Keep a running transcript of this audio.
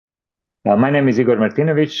My name is Igor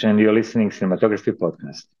Martinović, and you're listening Cinematography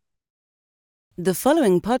Podcast. The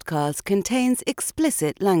following podcast contains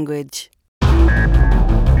explicit language.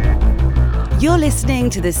 You're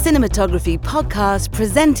listening to the Cinematography Podcast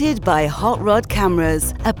presented by Hot Rod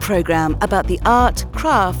Cameras, a program about the art,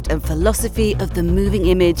 craft, and philosophy of the moving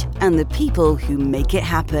image and the people who make it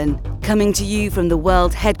happen. Coming to you from the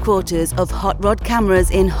world headquarters of Hot Rod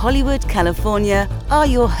Cameras in Hollywood, California, are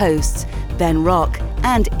your hosts, Ben Rock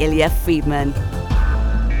and Ilya Friedman.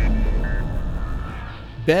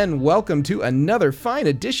 Ben, welcome to another fine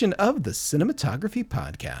edition of the Cinematography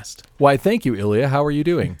Podcast. Why, thank you, Ilya. How are you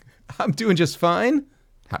doing? I'm doing just fine.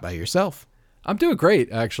 How about yourself? I'm doing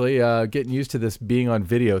great, actually. Getting used to this being on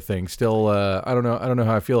video thing. Still, I don't know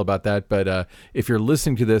how I feel about that. But if you're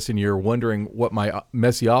listening to this and you're wondering what my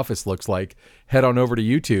messy office looks like, head on over to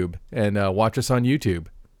YouTube and watch us on YouTube.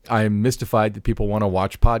 I'm mystified that people want to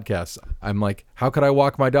watch podcasts. I'm like, how could I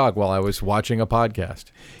walk my dog while I was watching a podcast?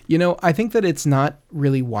 You know, I think that it's not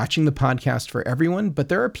really watching the podcast for everyone, but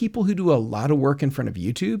there are people who do a lot of work in front of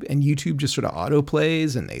YouTube, and YouTube just sort of auto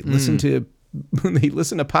plays, and they listen to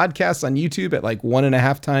podcasts on YouTube at like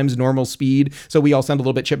 1.5 times normal speed. So we all sound a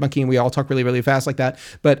little bit chipmunky and we all talk really, really fast like that.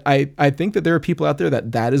 But I think that there are people out there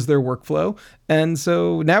that is their workflow. And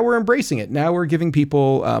so now we're embracing it. Now we're giving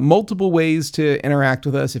people multiple ways to interact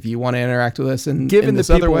with us. If you want to interact with us in this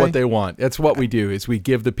the people other way. what they want. That's what we do, is we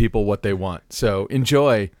give the people what they want. So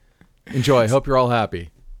enjoy. I hope you're all happy.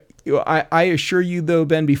 I assure you, though,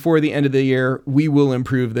 Ben, before the end of the year, we will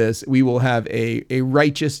improve this. We will have a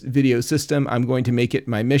righteous video system. I'm going to make it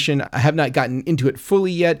my mission. I have not gotten into it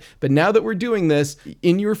fully yet, but now that we're doing this,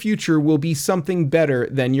 in your future will be something better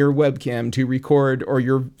than your webcam to record or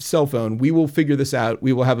your cell phone. We will figure this out.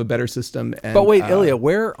 We will have a better system. And, but wait, Ilya,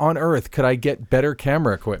 where on earth could I get better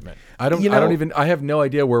camera equipment? I have no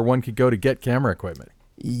idea where one could go to get camera equipment.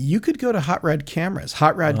 You could go to Hot Rod Cameras.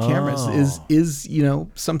 Hot Rod Cameras is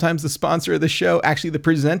sometimes the sponsor of the show, actually the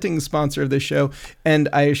presenting sponsor of the show. And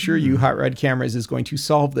I assure you, Hot Rod Cameras is going to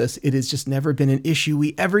solve this. It has just never been an issue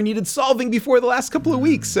we ever needed solving before the last couple of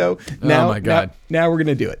weeks. So now, oh my God. now we're going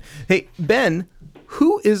to do it. Hey, Ben,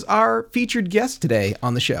 who is our featured guest today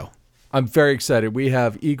on the show? I'm very excited. We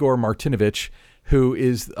have Igor Martinović, who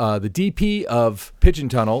is the DP of Pigeon,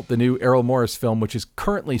 the new Errol Morris film, which is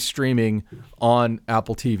currently streaming on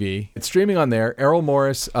Apple TV. It's streaming on there. Errol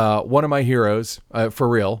Morris, one of my heroes, for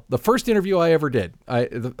real. The first interview I ever did,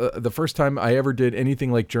 the first time I ever did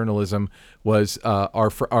anything like journalism was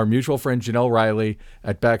our mutual friend Janelle Riley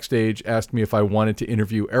at Backstage asked me if I wanted to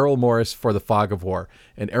interview Errol Morris for The Fog of War.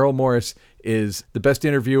 And Errol Morris is the best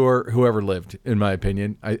interviewer who ever lived, in my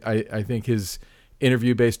opinion. I think his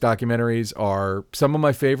interview-based documentaries are some of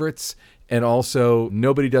my favorites, and also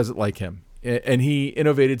nobody does it like him. And he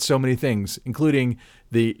innovated so many things, including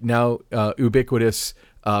the now ubiquitous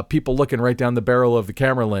people looking right down the barrel of the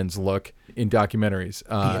camera lens look in documentaries.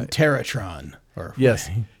 The Interrotron. Yes.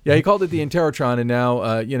 Yeah, he called it the Interrotron, and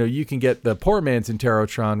now you can get the poor man's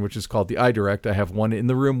Interrotron, which is called the iDirect. I have one in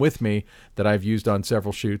the room with me that I've used on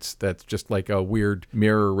several shoots. That's just like a weird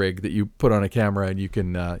mirror rig that you put on a camera, and you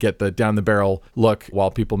can get the down the barrel look while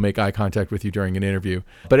people make eye contact with you during an interview.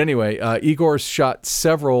 But anyway, Igor shot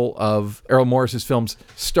several of Errol Morris's films,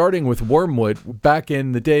 starting with Wormwood. Back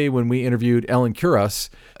in the day when we interviewed Ellen Kuras,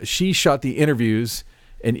 she shot the interviews,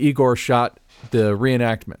 and Igor shot the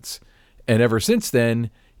reenactments. And ever since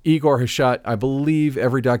then, Igor has shot, I believe,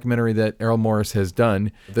 every documentary that Errol Morris has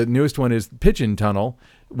done. The newest one is Pigeon,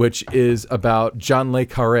 which is about John Le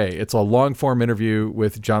Carré. It's a long-form interview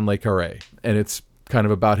with John Le Carré. And it's kind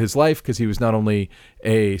of about his life, because he was not only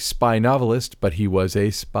a spy novelist, but he was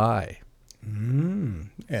a spy.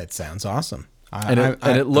 It sounds awesome. And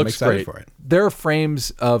it looks great. For it. There are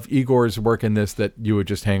frames of Igor's work in this that you would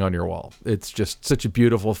just hang on your wall. It's just such a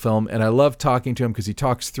beautiful film. And I love talking to him because he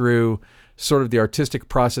talks through sort of the artistic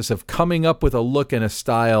process of coming up with a look and a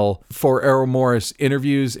style for Errol Morris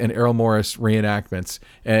interviews and Errol Morris reenactments,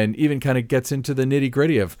 and even kind of gets into the nitty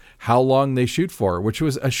gritty of how long they shoot for, which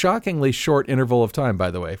was a shockingly short interval of time, by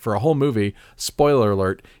the way, for a whole movie. Spoiler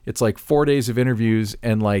alert, it's like 4 days of interviews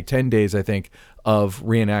and like 10 days, I think, of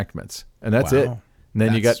reenactments. And that's it. And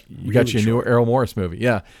then you got your new Errol Morris movie.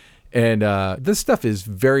 Yeah. And this stuff is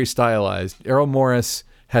very stylized. Errol Morris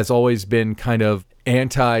has always been kind of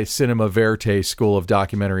anti-cinema verite school of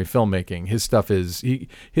documentary filmmaking. His stuff is, he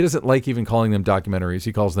doesn't like even calling them documentaries.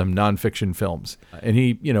 He calls them nonfiction films. And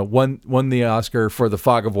he, won the Oscar for The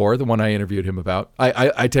Fog of War, the one I interviewed him about.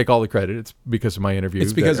 I take all the credit. It's because of my interview.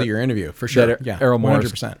 It's because of your interview, for sure. Yeah, Errol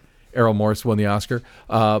Morris. 100%. Errol Morris won the Oscar.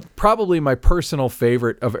 Probably my personal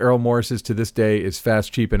favorite of Errol Morris's to this day is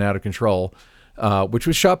Fast, Cheap, and Out of Control. which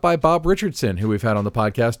was shot by Bob Richardson, who we've had on the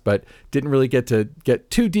podcast, but didn't really get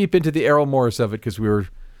too deep into the Errol Morris of it because we were,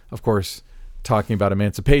 of course, talking about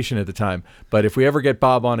emancipation at the time. But if we ever get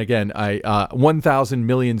Bob on again, I 1,000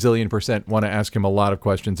 million zillion % want to ask him a lot of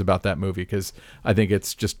questions about that movie because I think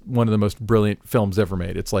it's just one of the most brilliant films ever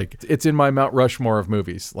made. It's in my Mount Rushmore of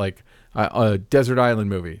movies, like a desert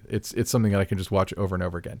island movie. It's something that I can just watch over and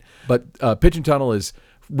over again. But Pigeon Tunnel is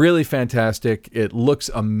really fantastic. It looks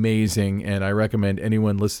amazing, and I recommend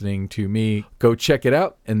anyone listening to me go check it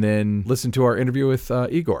out and then listen to our interview with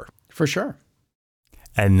Igor. For sure.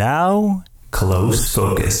 And now, Close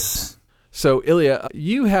Focus. So, Ilya,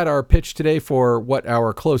 you had our pitch today for what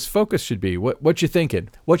our close focus should be. What you thinking?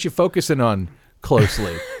 What you focusing on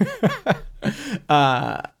closely?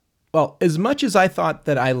 Well, as much as I thought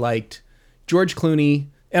that I liked George Clooney,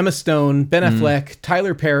 Emma Stone, Ben Affleck,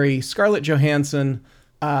 Tyler Perry, Scarlett Johansson,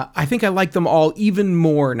 I think I like them all even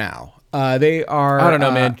more now. They are... I don't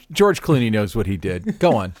know, man. George Clooney knows what he did.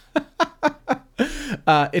 Go on.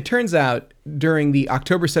 It turns out during the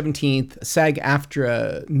October 17th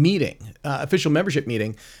SAG-AFTRA meeting, official membership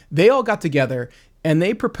meeting, they all got together and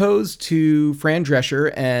they proposed to Fran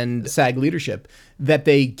Drescher and SAG leadership that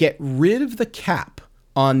they get rid of the cap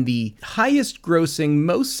on the highest grossing,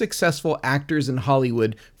 most successful actors in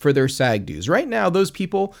Hollywood for their SAG dues. Right now, those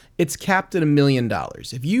people, it's capped at $1 million.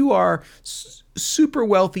 If you are super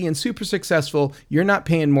wealthy and super successful, you're not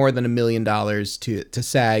paying more than $1 million to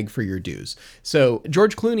SAG for your dues. So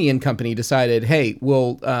George Clooney and company decided, hey,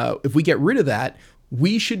 well, if we get rid of that,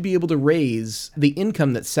 we should be able to raise the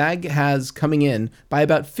income that SAG has coming in by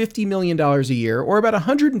about $50 million a year, or about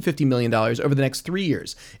 $150 million over the next 3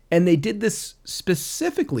 years. And they did this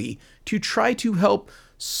specifically to try to help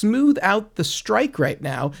smooth out the strike right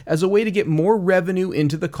now as a way to get more revenue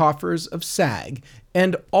into the coffers of SAG.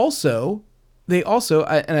 And also, they also,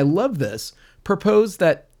 and I love this, proposed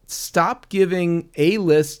that stop giving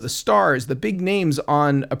A-list, the stars, the big names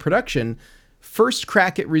on a production, first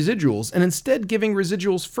crack at residuals, and instead giving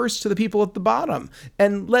residuals first to the people at the bottom,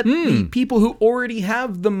 and let the people who already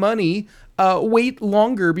have the money wait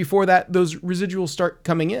longer before those residuals start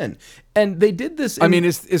coming in. And they did this. I mean,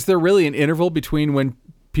 is there really an interval between when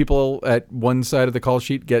people at one side of the call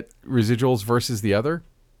sheet get residuals versus the other?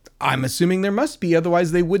 I'm assuming there must be,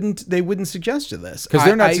 otherwise they wouldn't suggest this. Because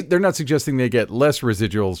they're not suggesting they get less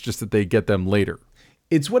residuals, just that they get them later.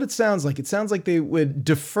 It's what it sounds like. It sounds like they would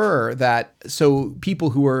defer that, so people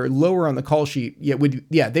who are lower on the call sheet they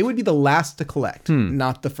would be the last to collect,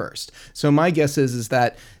 not the first. So my guess is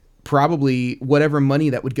that probably whatever money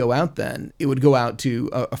that would go out then, it would go out to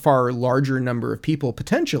a far larger number of people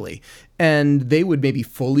potentially, and they would maybe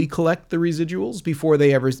fully collect the residuals before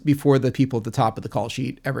the people at the top of the call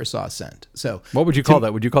sheet ever saw a cent. So what would you call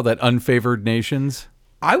that? Would you call that unfavored nations?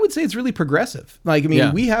 I would say it's really progressive. Like, I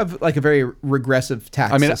mean, we have like a very regressive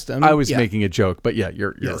tax system. I was making a joke, but yeah,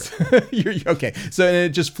 you're right. You're okay. So and it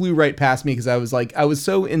just flew right past me because I was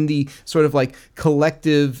so in the sort of like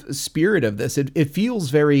collective spirit of this. It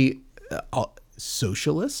feels very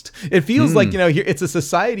socialist. It feels like, here it's a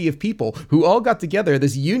society of people who all got together,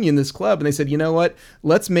 this union, this club, and they said, you know what?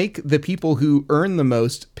 Let's make the people who earn the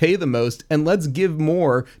most pay the most, and let's give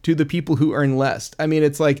more to the people who earn less. I mean,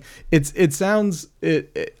 it's like it sounds.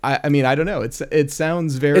 I mean, I don't know. It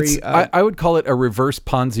sounds very. I would call it a reverse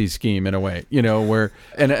Ponzi scheme in a way. Where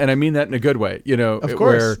and I mean that in a good way. Of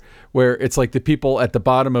course. Where it's like the people at the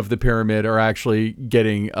bottom of the pyramid are actually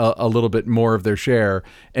getting a little bit more of their share,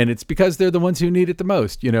 and it's because they're the ones who need it the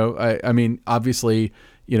most. I mean, obviously,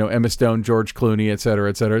 Emma Stone, George Clooney, et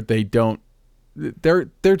cetera,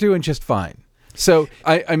 they're doing just fine. So,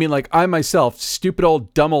 I mean, like I myself, stupid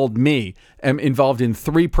old, dumb old me, am involved in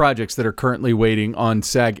 3 projects that are currently waiting on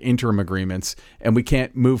SAG interim agreements, and we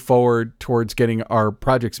can't move forward towards getting our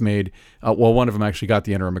projects made. Well, one of them actually got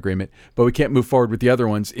the interim agreement, but we can't move forward with the other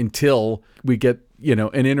ones until we get,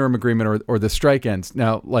 an interim agreement or the strike ends.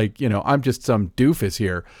 Now, like, I'm just some doofus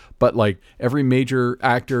here, but like every major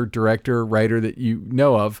actor, director, writer that you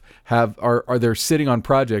know of are they're sitting on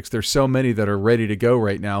projects. There's so many that are ready to go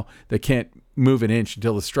right now that can't move an inch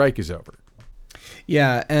until the strike is over.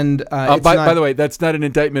 Yeah, and by the way, that's not an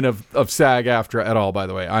indictment of SAG-AFTRA at all. By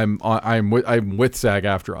the way, I'm with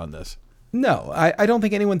SAG-AFTRA on this. No, I don't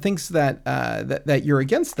think anyone thinks that that you're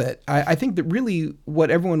against that. I think that really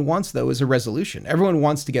what everyone wants though is a resolution. Everyone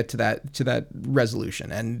wants to get to that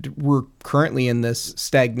resolution, and we're currently in this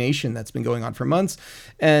stagnation that's been going on for months.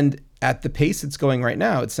 And at the pace it's going right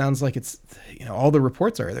now, it sounds like it's, all the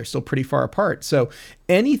reports they're still pretty far apart. So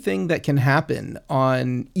anything that can happen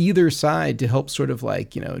on either side to help sort of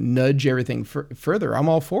like, nudge everything further, I'm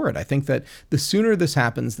all for it. I think that the sooner this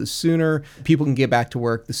happens, the sooner people can get back to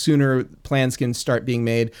work, the sooner plans can start being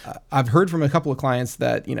made. I've heard from a couple of clients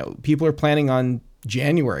that, people are planning on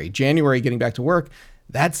January getting back to work.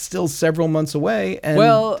 That's still several months away. And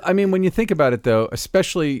well, I mean, when you think about it, though,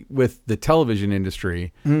 especially with the television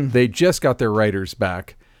industry, they just got their writers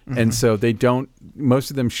back. And so most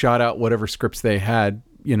of them shot out whatever scripts they had,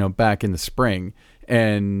 back in the spring.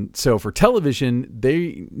 And so for television,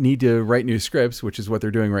 they need to write new scripts, which is what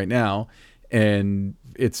they're doing right now. And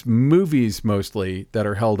it's movies mostly that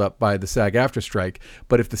are held up by the SAG-AFTRA strike.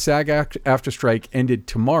 But if the SAG-AFTRA strike ended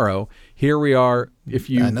tomorrow, here we are. If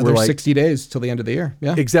you another were like 60 days till the end of the year.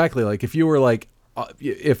 Yeah, exactly. Like if you were like,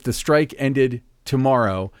 if the strike ended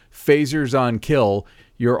tomorrow, phasers on kill,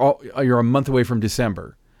 you're a month away from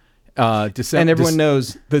December. And everyone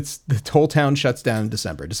knows that the whole town shuts down in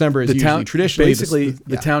December. December is usually traditionally basically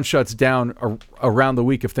the town shuts down around the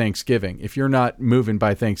week of Thanksgiving. If you're not moving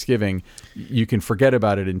by Thanksgiving, you can forget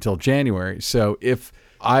about it until January. So if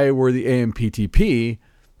I were the AMPTP,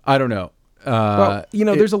 I don't know.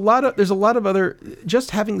 There's a lot of other,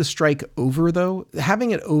 just having the strike over though,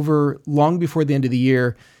 having it over long before the end of the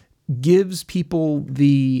year gives people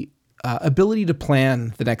the ability to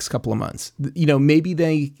plan the next couple of months.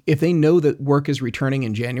 Maybe if they know that work is returning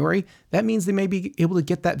in January, that means they may be able to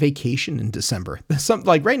get that vacation in December.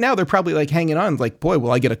 Like right now, they're probably like hanging on, like, boy, will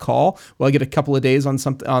I get a call? Will I get a couple of days on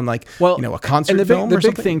something, on like, a concert and film the or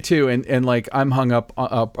big something? thing too, and like I'm hung up,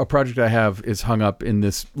 a project I have is hung up in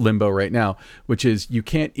this limbo right now, which is you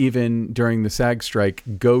can't even during the SAG strike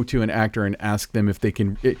go to an actor and ask them if they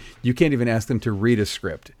can, you can't even ask them to read a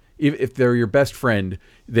script. If they're your best friend,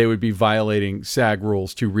 they would be violating SAG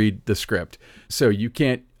rules to read the script. So you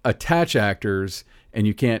can't attach actors, and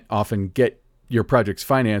you can't often get your projects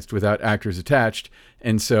financed without actors attached.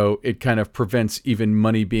 And so it kind of prevents even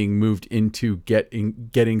money being moved into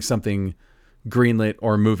getting something greenlit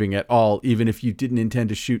or moving at all, even if you didn't intend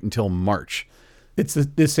to shoot until March. It's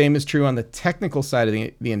the same is true on the technical side of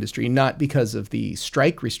the industry, not because of the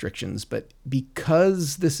strike restrictions, but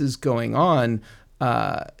because this is going on.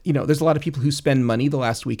 There's a lot of people who spend money the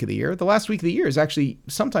last week of the year. The last week of the year is actually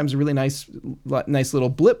sometimes a really nice little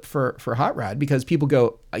blip for Hot Rod, because people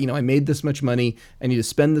go, I made this much money. I need to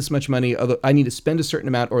spend this much money. I need to spend a certain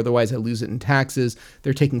amount, or otherwise I lose it in taxes.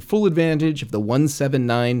 They're taking full advantage of the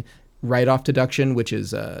 179 write-off deduction, which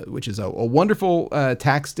is a wonderful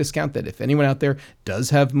tax discount that if anyone out there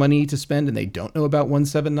does have money to spend and they don't know about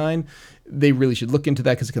 179, they really should look into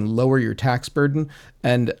that, because it can lower your tax burden.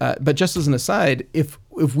 And but just as an aside, if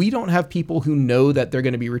we don't have people who know that they're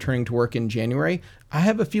going to be returning to work in January, I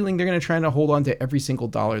have a feeling they're going to try to hold on to every single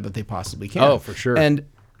dollar that they possibly can. Oh, for sure. And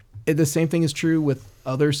the same thing is true with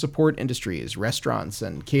other support industries, restaurants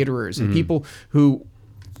and caterers and people who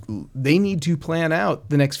they need to plan out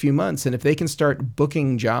the next few months. And if they can start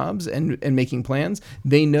booking jobs and making plans,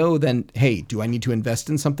 they know then, hey, do I need to invest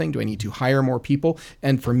in something? Do I need to hire more people?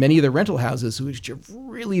 And for many of the rental houses who have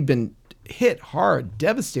really been hit hard,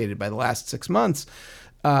 devastated by the last 6 months,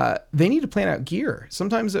 they need to plan out gear.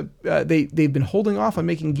 Sometimes they've been holding off on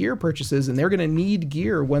making gear purchases, and they're going to need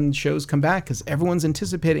gear when shows come back, because everyone's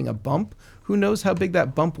anticipating a bump. Who knows how big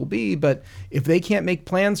that bump will be? But if they can't make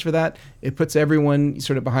plans for that, it puts everyone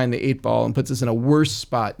sort of behind the 8 ball and puts us in a worse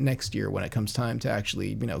spot next year when it comes time to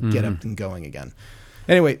actually, get up and going again.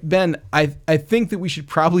 Anyway, Ben, I think that we should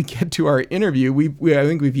probably get to our interview. I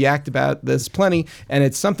think we've yacked about this plenty, and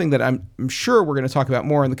it's something that I'm sure we're going to talk about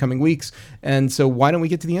more in the coming weeks. And so why don't we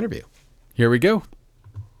get to the interview? Here we go.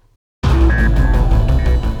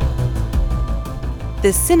 The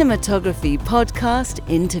Cinematography Podcast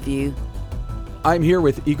Interview. I'm here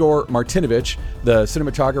with Igor Martinović, the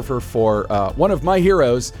cinematographer for one of my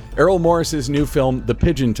heroes, Errol Morris's new film, The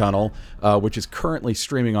Pigeon Tunnel, which is currently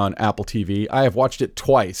streaming on Apple TV. I have watched it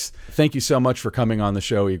twice. Thank you so much for coming on the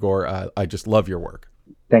show, Igor. I just love your work.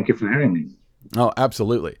 Thank you for having me. Oh,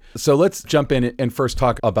 absolutely. So let's jump in and first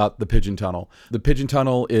talk about The Pigeon Tunnel. The Pigeon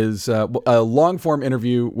Tunnel is a long-form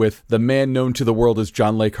interview with the man known to the world as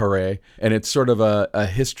John Le Carré, and it's sort of a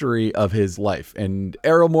history of his life. And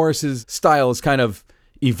Errol Morris's style is kind of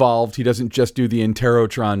evolved. He doesn't just do the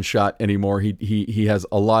Interrotron shot anymore. He has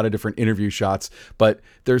a lot of different interview shots, but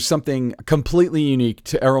there's something completely unique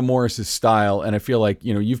to Errol Morris's style. And I feel like,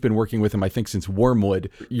 you've been working with him, I think, since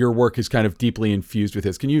Wormwood. Your work is kind of deeply infused with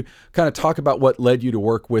his. Can you kind of talk about what led you to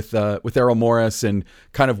work with Errol Morris and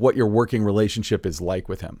kind of what your working relationship is like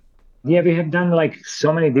with him? Yeah, we have done like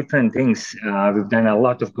so many different things. We've done a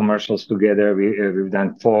lot of commercials together. We've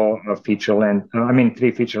done three feature-length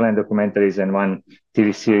documentaries and one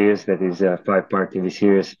TV series that is a five-part TV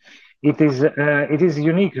series. It is a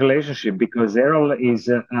unique relationship because Errol is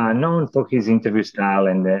known for his interview style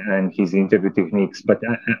and his interview techniques, but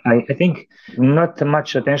I think not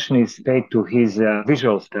much attention is paid to his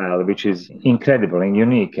visual style, which is incredible and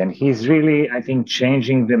unique. And he's really, I think,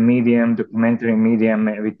 changing the medium, documentary medium,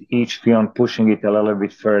 with each film, pushing it a little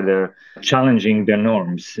bit further, challenging the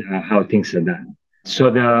norms, how things are done.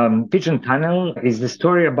 So the Pigeon Tunnel is the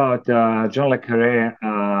story about John le Carré,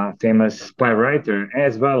 famous spy writer,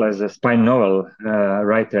 as well as a spy novel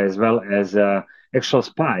writer, as well as actual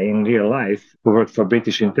spy in real life who worked for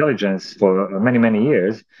British intelligence for many, many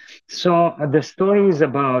years. So the story is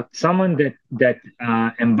about someone that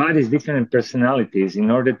embodies different personalities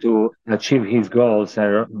in order to achieve his goals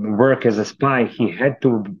or work as a spy. He had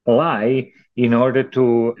to lie in order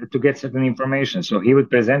to get certain information. So he would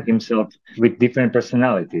present himself with different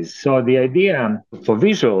personalities. So the idea for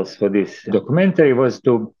visuals for this documentary was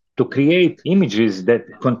to create images that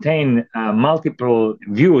contain multiple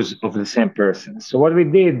views of the same person. So what we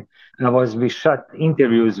did was we shot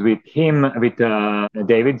interviews with him, with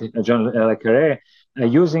David, John Le Carré,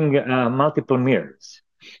 using multiple mirrors.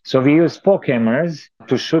 So we used four cameras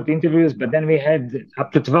to shoot interviews, but then we had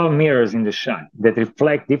up to 12 mirrors in the shot that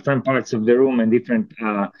reflect different parts of the room and different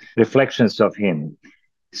reflections of him.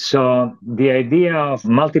 So the idea of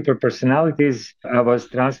multiple personalities was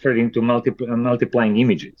transferred into multiplying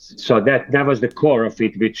images. So that was the core of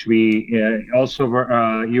it, which we also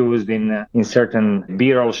were, used in certain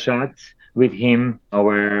B-roll shots with him,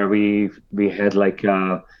 where we had like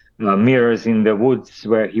mirrors in the woods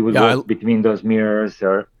where he would walk between those mirrors.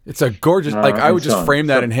 Or it's a gorgeous, like I would just frame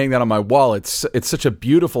that and hang that on my wall. It's such a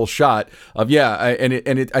beautiful shot of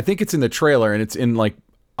I think it's in the trailer and it's in like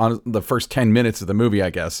on the first 10 minutes of the movie, I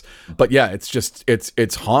guess. But yeah, it's just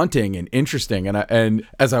it's haunting and interesting. And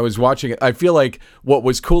as I was watching it, I feel like what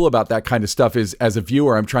was cool about that kind of stuff is, as a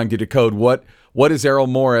viewer, I'm trying to decode what is Errol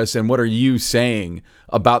Morris and what are you saying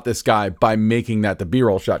about this guy by making that the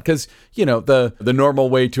B-roll shot? Because, the normal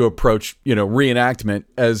way to approach, reenactment,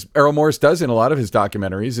 as Errol Morris does in a lot of his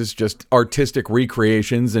documentaries, is just artistic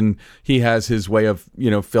recreations. And he has his way of,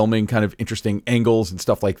 filming kind of interesting angles and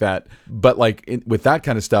stuff like that. But with that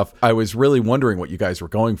kind of stuff, I was really wondering what you guys were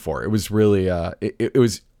going for. It was really, it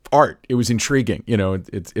was art. It was intriguing.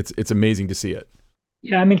 It's amazing to see it.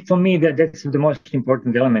 Yeah, I mean, for me, that's the most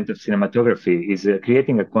important element of cinematography is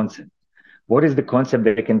creating a concept. What is the concept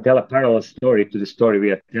that can tell a parallel story to the story we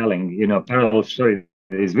are telling? Parallel story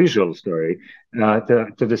is visual story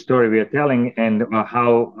to the story we are telling, and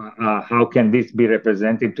how can this be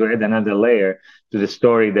represented to add another layer to the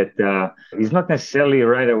story that is not necessarily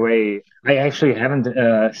right away. I actually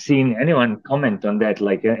haven't seen anyone comment on that,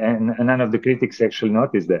 and none of the critics actually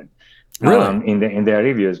noticed that. Really? In their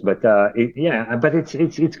reviews, but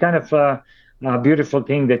it's kind of a beautiful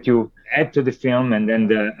thing that you add to the film, and then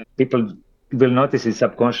the people will notice it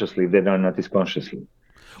subconsciously. They don't notice consciously.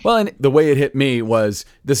 Well, and the way it hit me was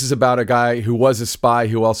this is about a guy who was a spy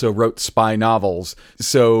who also wrote spy novels.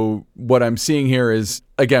 So what I'm seeing here is,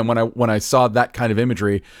 again, when I saw that kind of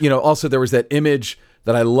imagery, also there was that image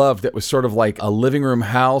that I loved that was sort of like a living room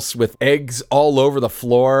house with eggs all over the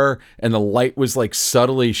floor and the light was like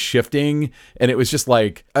subtly shifting. And it was just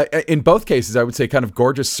like, in both cases, I would say kind of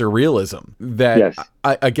gorgeous surrealism that, yes.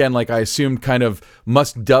 I assumed kind of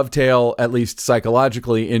must dovetail, at least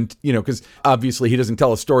psychologically, in, because obviously he doesn't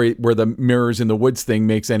tell a story where the mirrors in the woods thing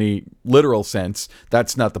makes any literal sense.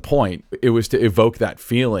 That's not the point. It was to evoke that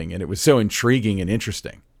feeling, and it was so intriguing and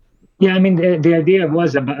interesting. Yeah, I mean, the idea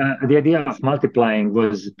was the idea of multiplying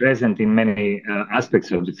was present in many aspects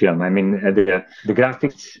of the film. I mean, the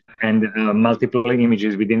graphics and multiple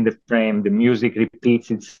images within the frame, the music repeats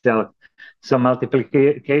itself. So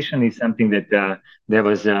multiplication is something that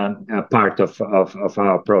was a part of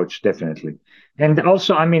our approach, definitely. And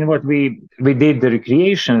also, I mean, what we did the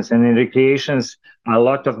recreations, and in recreations, a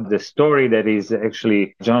lot of the story that is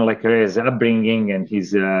actually John le Carré's upbringing and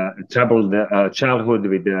his troubled childhood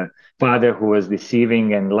with the father who was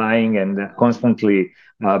deceiving and lying and constantly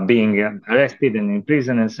being arrested and in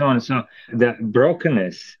prison and so on. So the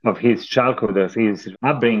brokenness of his childhood, of his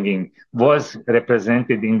upbringing, was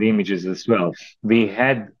represented in the images as well. We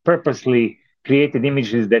had purposely created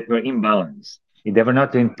images that were imbalanced. They were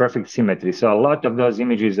not in perfect symmetry. So a lot of those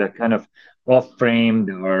images are kind of off-framed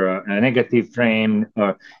or a negative frame,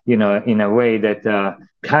 or, in a way that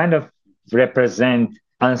kind of represent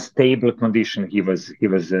unstable condition he was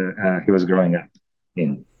growing up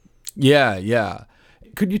in. Yeah.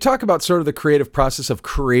 Could you talk about sort of the creative process of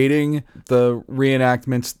creating the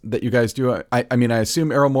reenactments that you guys do? I mean, I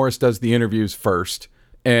assume Errol Morris does the interviews first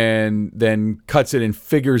and then cuts it and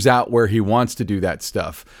figures out where he wants to do that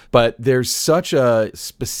stuff. But there's such a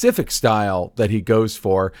specific style that he goes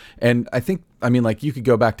for. And I think, I mean, like you could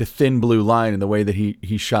go back to Thin Blue Line and the way that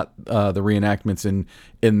he shot the reenactments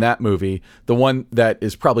in that movie. The one that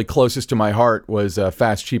is probably closest to my heart was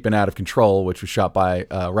Fast, Cheap, and Out of Control, which was shot by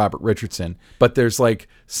Robert Richardson. But there's like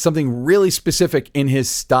something really specific in his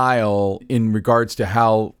style in regards to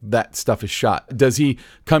how that stuff is shot. Does he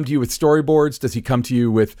come to you with storyboards? Does he come to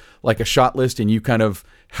you with like a shot list and you kind of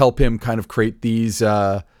help him kind of create these,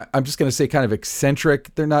 I'm just going to say kind of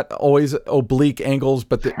eccentric. They're not always oblique angles,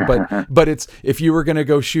 but it's, if you were going to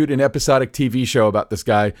go shoot an episodic TV show about this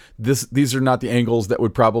guy, these are not the angles that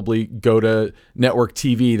would probably go to network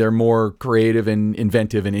TV. They're more creative and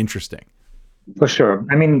inventive and interesting. For sure.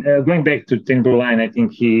 I mean, going back to Thin Blue Line, I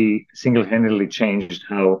think he single-handedly changed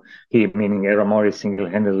how meaning Errol Morris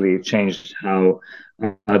single-handedly changed how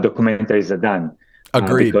documentaries are done.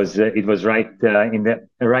 Agreed. Because it was right in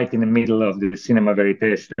the middle of the cinema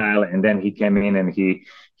verite style, and then he came in and he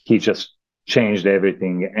just changed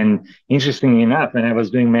everything. And interestingly enough, when I was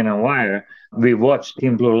doing Man on Wire, we watched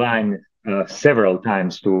Thin Blue Line several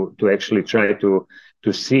times to actually try to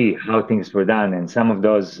see how things were done. And some of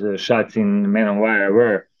those shots in Man on Wire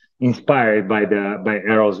were inspired by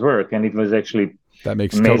Errol's work, and it was actually that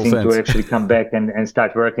makes amazing total sense. to actually come back and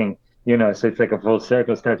start working. So it's like a full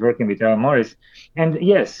circle, start working with Errol Morris. And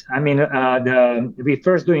yes, I mean, we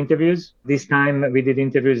first do interviews. This time we did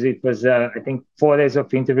interviews. It was, I think, 4 days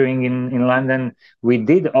of interviewing in London. We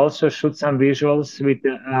did also shoot some visuals with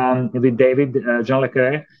David, John Le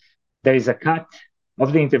Carré. There is a cut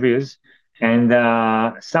of the interviews. And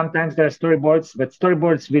sometimes there are storyboards, but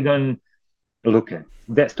storyboards we don't look at.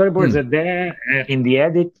 The storyboards are there in the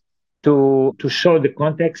edit to show the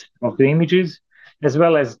context of the images, as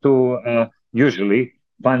well as to usually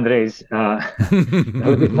fundraise a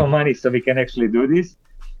little bit more money so we can actually do this.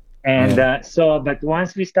 And but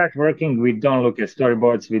once we start working, we don't look at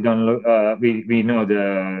storyboards. We don't look. We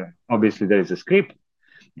know obviously there is a script,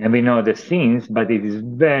 and we know the scenes, but it is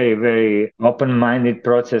very, very open-minded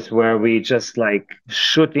process where we just like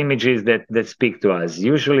shoot images that speak to us.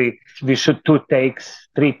 Usually we shoot 2 takes,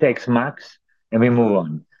 3 takes max, and we move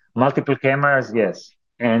on. Multiple cameras, yes.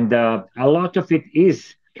 And a lot of it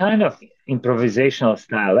is kind of improvisational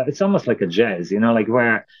style. It's almost like a jazz, like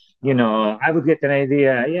where, I would get an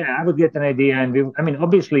idea. Yeah, I would get an idea. And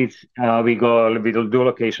obviously it's, we do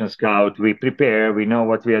location scout, we prepare, we know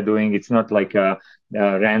what we are doing. It's not like a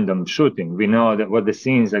random shooting. We know what the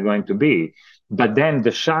scenes are going to be. But then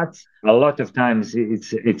the shots, a lot of times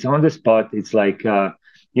it's on the spot. It's like,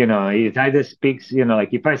 it either speaks,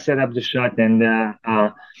 like if I set up the shot and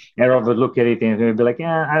Errol would look at it and he would be like,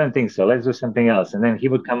 yeah, I don't think so. Let's do something else. And then he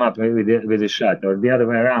would come up with a shot, or the other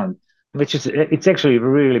way around, it's actually a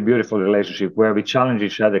really beautiful relationship where we challenge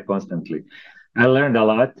each other constantly. I learned a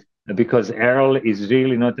lot because Errol is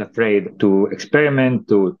really not afraid to experiment,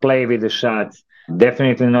 to play with the shots,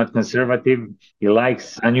 definitely not conservative. He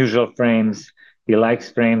likes unusual frames. He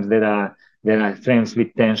likes frames that are frames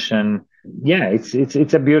with tension. Yeah, it's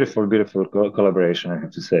a beautiful collaboration, I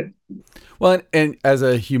have to say. Well, and as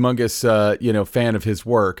a humongous, fan of his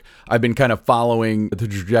work, I've been kind of following the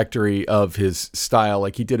trajectory of his style.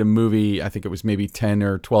 Like he did a movie, I think it was maybe 10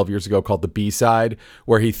 or 12 years ago, called The B-Side,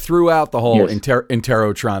 where he threw out the whole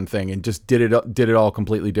Interrotron thing and just did it all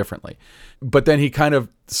completely differently. But then he kind of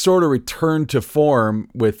sort of returned to form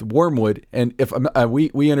with Wormwood. And if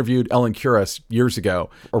we interviewed Ellen Kuras years ago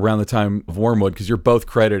around the time of Wormwood, because you're both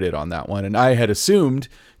credited on that one. And I had assumed,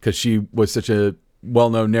 because she was such a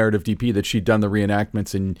well-known narrative DP, that she'd done the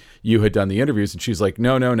reenactments and you had done the interviews. And she's like,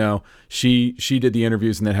 no. She did the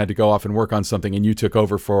interviews and then had to go off and work on something. And you took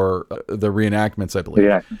over for the reenactments, I believe.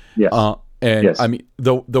 Yeah. Yes. And yes. I mean,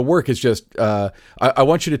 the work is just, I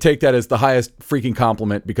want you to take that as the highest freaking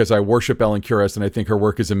compliment, because I worship Ellen Kuras and I think her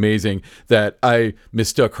work is amazing, that I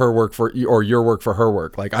mistook her work or your work for her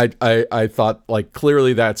work. Like I thought like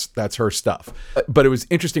clearly that's her stuff. But it was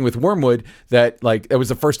interesting with Wormwood that like, it was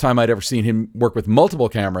the first time I'd ever seen him work with multiple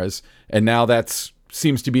cameras. And now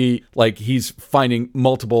seems to be like he's finding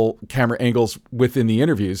multiple camera angles within the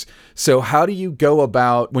interviews. So how do you go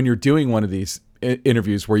about when you're doing one of these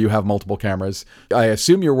interviews where you have multiple cameras? I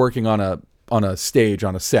assume you're working on a stage,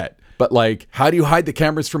 on a set, but like, how do you hide the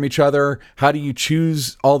cameras from each other? How do you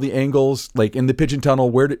choose all the angles? Like in the Pigeon Tunnel,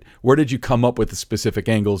 where did you come up with the specific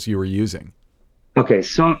angles you were using? Okay,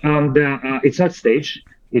 so it's not stage,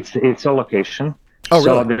 it's a location. Oh,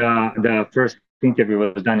 really? So the first interview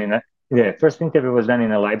was done Yeah, first interview was done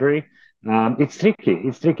in a library. It's tricky.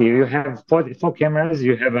 It's tricky. You have four cameras.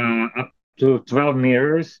 You have up to 12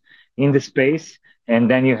 mirrors in the space, and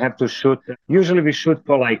then you have to shoot. Usually, we shoot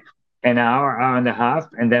for like an hour and a half,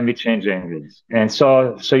 and then we change angles. And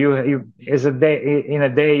so you as a day in a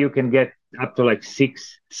day you can get up to like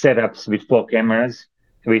 6 setups with four cameras,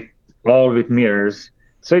 with all with mirrors.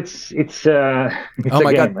 So it's it's Oh a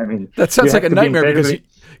my game. God. I mean, That you sounds like have a to be nightmare incredibly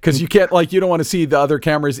because you can't, like, you don't want to see the other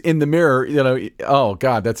cameras in the mirror, you know. Oh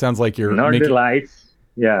God, that sounds like you're not the making, lights.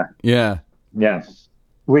 Yeah, yeah. yeah.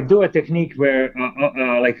 We do a technique where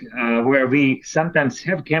where we sometimes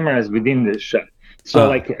have cameras within the shot. So Uh,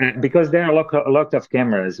 like because there are a lot of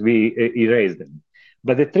cameras, we erase them.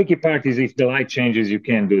 But the tricky part is if the light changes, you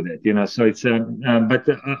can't do that, you know. So it's but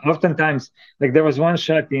oftentimes, like there was one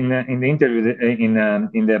shot in the interview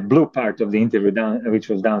in the blue part of the interview down, which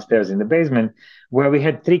was downstairs in the basement, where we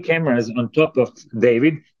had three cameras on top of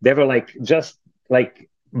David. They were like just like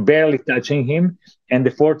barely touching him, and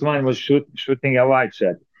the fourth one was shooting a wide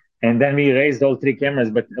shot. And then we raised all three cameras,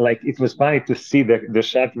 but like it was funny to see the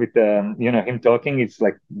shot with him talking. It's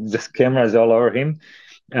like just cameras all over him,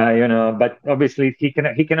 But obviously he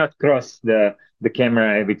cannot cross the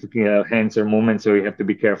camera with hands or movement, so you have to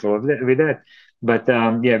be careful with that. But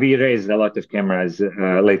yeah, we raised a lot of cameras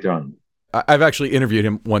later on. I've actually interviewed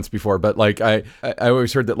him once before, but like I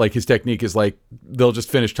always heard that like his technique is like they'll just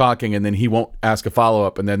finish talking and then he won't ask a follow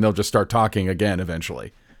up and then they'll just start talking again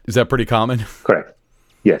eventually. Is that pretty common? Correct.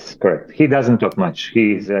 Yes, correct. He doesn't talk much.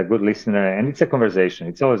 He's a good listener, and it's a conversation.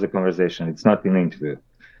 It's always a conversation. It's not an interview.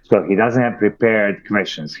 So he doesn't have prepared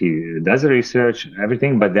questions. He does the research,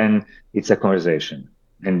 everything, but then it's a conversation,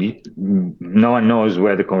 and no one knows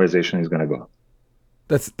where the conversation is going to go.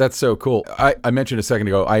 That's so cool. I mentioned a second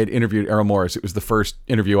ago, I had interviewed Errol Morris. It was the first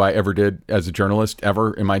interview I ever did as a journalist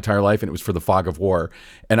ever in my entire life, and it was for The Fog of War.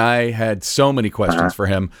 And I had so many questions for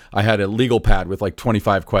him. I had a legal pad with like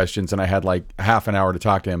 25 questions, and I had like half an hour to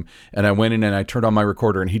talk to him. And I went in and I turned on my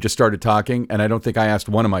recorder, and he just started talking, and I don't think I asked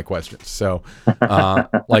one of my questions. So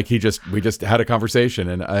like we just had a conversation,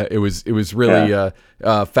 and it was really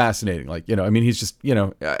fascinating. Like, I mean, he's just,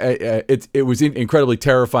 it was incredibly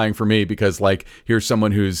terrifying for me because like here's someone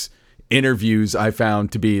whose interviews I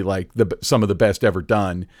found to be like some of the best ever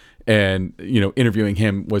done, and interviewing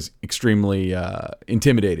him was extremely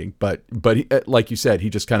intimidating. But he, like you said, he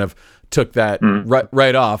just kind of took that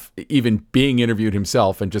right off, even being interviewed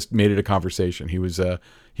himself, and just made it a conversation. He was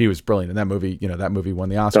brilliant, and that movie won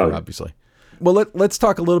the Oscar, obviously. Well, let's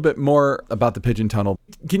talk a little bit more about the Pigeon Tunnel.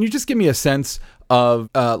 Can you just give me a sense of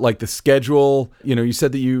like the schedule? You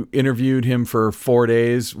said that you interviewed him for 4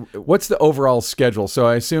 days. What's the overall schedule? So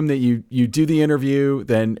I assume that you do the interview,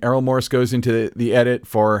 then Errol Morris goes into the edit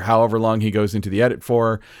for however long he goes into the edit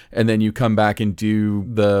for, and then you come back and do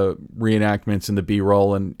the reenactments and the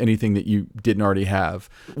B-roll and anything that you didn't already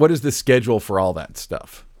have. What is the schedule for all that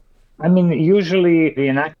stuff? I mean, usually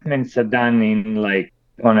reenactments are done in like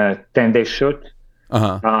on a 10-day shoot.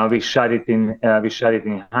 We shot it in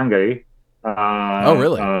Hungary. Oh,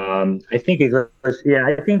 really? I think it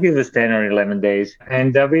was 10 or 11 days.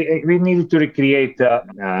 And we needed to recreate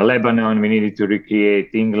Lebanon, we needed to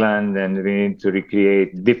recreate England, and we needed to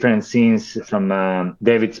recreate different scenes from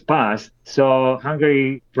David's past. So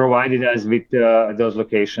Hungary provided us with those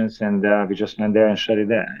locations, and we just went there and shot it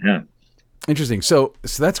there. Yeah. Interesting. So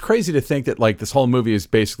that's crazy to think that like this whole movie is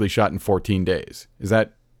basically shot in 14 days. Is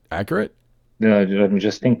that accurate? Let me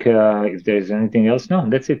just think if there's anything else. No,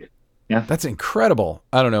 that's it. Yeah. That's incredible.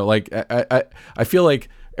 I don't know. Like I feel like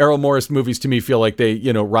Errol Morris movies to me feel like they,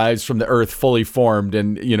 rise from the earth fully formed,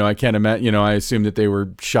 and I can't imagine. I assume that they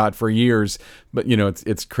were shot for years, but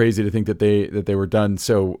it's crazy to think that they were done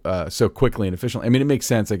so quickly and efficiently. I mean, it makes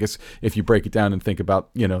sense, I guess, if you break it down and think about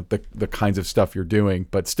the kinds of stuff you're doing,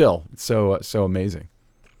 but still, it's so amazing.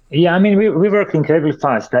 Yeah, I mean, we work incredibly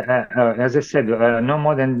fast. As I said, no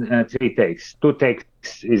more than 3 takes. 2 takes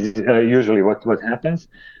is usually what happens.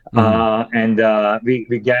 And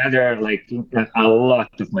we gather like a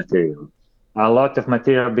lot of material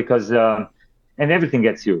because and everything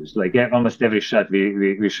gets used. Like almost every shot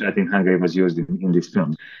we shot in Hungary was used in this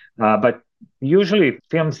film. But usually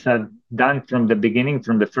films are done from the beginning,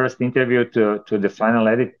 from the first interview to the final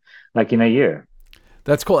edit, like in a year.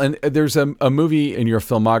 That's cool. And there's a movie in your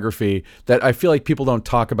filmography that I feel like people don't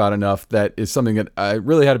talk about enough that is something that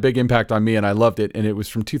really had a big impact on me, and I loved it. And it was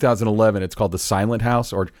from 2011. It's called Silent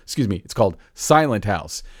House.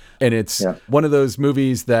 And it's one of those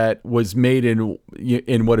movies that was made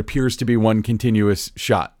in what appears to be one continuous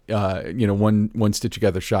shot, one stitch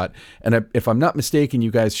together shot. And if I'm not mistaken,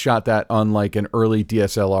 you guys shot that on like an early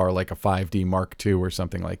DSLR, like a 5D Mark II or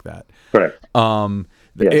something like that. Correct.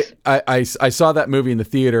 Yes. I saw that movie in the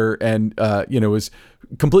theater and, was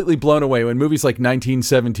completely blown away. When movies like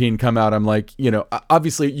 1917 come out, I'm like,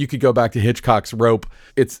 obviously you could go back to Hitchcock's Rope.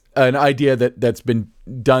 It's an idea that's been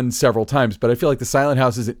done several times, but I feel like The Silent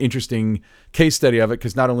House is an interesting case study of it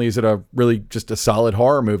because not only is it really just a solid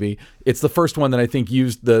horror movie, it's the first one that I think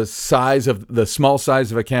used the small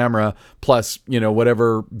size of a camera plus,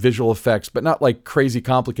 whatever visual effects, but not like crazy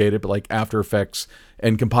complicated, but like After Effects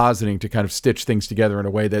and compositing to kind of stitch things together in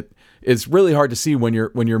a way that is really hard to see when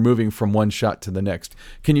you're moving from one shot to the next.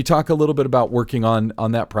 Can you talk a little bit about working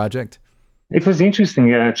on that project? It was an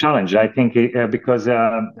interesting challenge, I think, because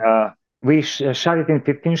we shot it in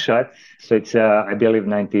 15 shots. So it's, I believe,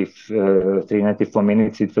 94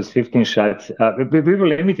 minutes. It was 15 shots. We were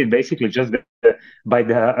limited basically just by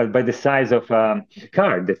the size of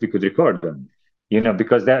card that we could record on.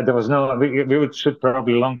 Because there was no, we would shoot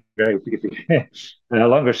probably longer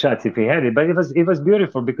longer shots if we had it. But it was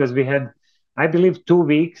beautiful because we had, I believe, 2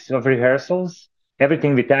 weeks of rehearsals,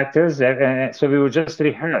 everything with actors. So we would just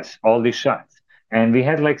rehearse all these shots. And we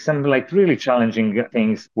had some really challenging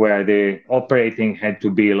things where the operating had to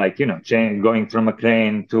be going from a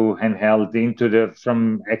crane to handheld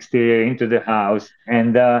from exterior into the house.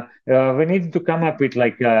 And we needed to come up with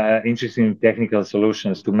interesting technical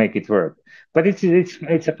solutions to make it work. But it's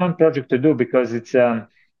a fun project to do because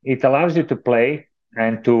it allows you to play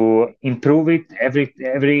and to improve it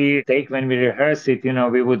every take. When we rehearse it,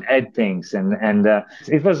 we would add things, and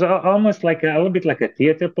it was almost like a little bit like a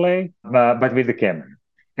theater play, but with the camera.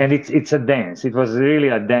 And it's a dance. It was really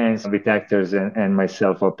a dance with actors and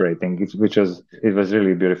myself operating, it was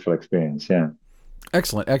really a beautiful experience. Yeah.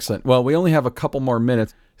 Excellent. Well, we only have a couple more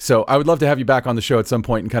minutes, so I would love to have you back on the show at some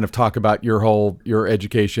point and kind of talk about your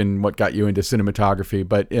education, what got you into cinematography.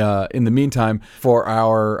 But in the meantime, for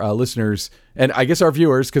our listeners and I guess our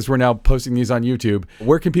viewers, because we're now posting these on YouTube,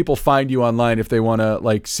 where can people find you online if they want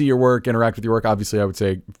to see your work, interact with your work? Obviously, I would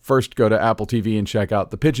say first go to Apple TV and check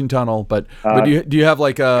out the Pigeon Tunnel. But do you have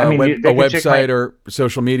a website or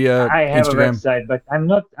social media? I have Instagram? a website, but I'm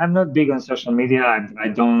not big on social media. I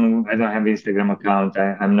don't have an Instagram account.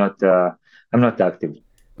 I'm not active.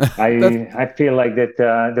 I feel like that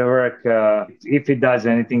the work, if it does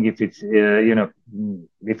anything, if it's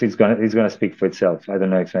if it's gonna speak for itself. I don't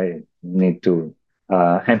know if I need to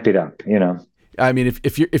amp it up. I mean,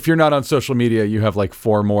 if you're not on social media, you have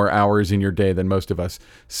 4 more hours in your day than most of us.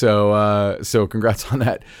 So congrats on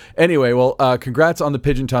that. Anyway, well, congrats on the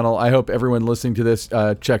Pigeon Tunnel. I hope everyone listening to this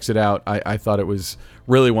checks it out. I thought it was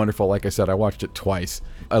really wonderful. Like I said, I watched it twice.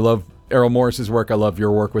 I love Errol Morris's work. I love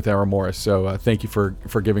your work with Errol Morris. So thank you for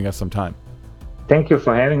giving us some time. Thank you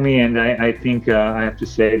for having me. And I think I have to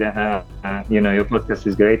say that, your podcast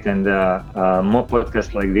is great, and more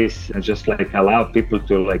podcasts like this just allow people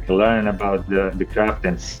to learn about the craft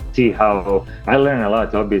and see how I learn a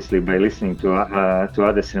lot, obviously, by listening to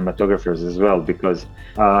other cinematographers as well, because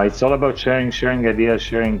it's all about sharing ideas,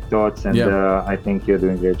 sharing thoughts. And I think you're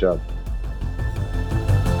doing a great job.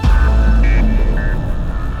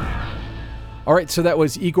 All right, so that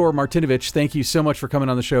was Igor Martinović. Thank you so much for coming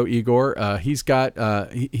on the show, Igor. He's got,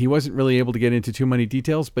 he wasn't really able to get into too many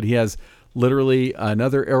details, but he has literally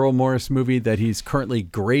another Errol Morris movie that he's currently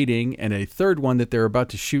grading and a third one that they're about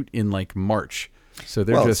to shoot in March. So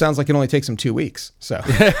it sounds like it only takes them 2 weeks. So,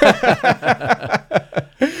 I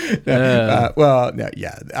know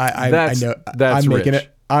that's I'm making rich.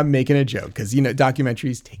 it. I'm making a joke because,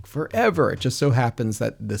 documentaries take forever. It just so happens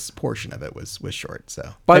that this portion of it was short.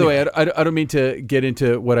 So, by the way, I don't mean to get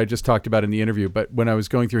into what I just talked about in the interview, but when I was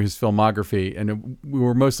going through his filmography, and we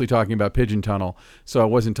were mostly talking about Pigeon Tunnel, so I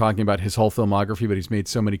wasn't talking about his whole filmography, but he's made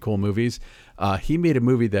so many cool movies. He made a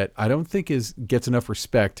movie that I don't think gets enough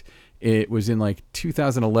respect. It was in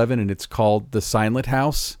 2011, and it's called The Silent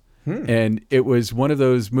House. And it was one of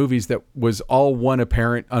those movies that was all one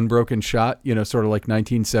apparent unbroken shot, sort of like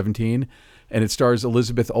 1917. And it stars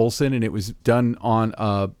Elizabeth Olsen, and it was done on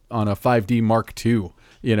a 5D Mark II.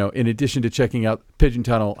 In addition to checking out Pigeon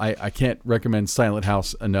Tunnel, I can't recommend Silent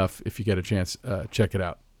House enough. If you get a chance, check it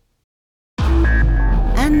out.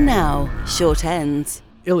 And now, short ends.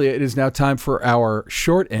 Ilya, it is now time for our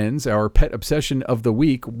short ends, our pet obsession of the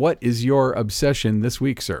week. What is your obsession this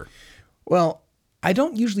week, sir? Well, I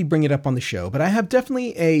don't usually bring it up on the show, but I have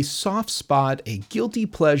definitely a soft spot, a guilty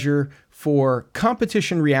pleasure for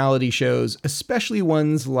competition reality shows, especially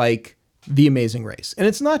ones like The Amazing Race. And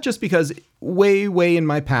it's not just because way in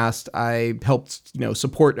my past, I helped,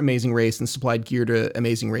 support Amazing Race and supplied gear to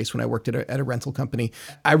Amazing Race when I worked at a rental company.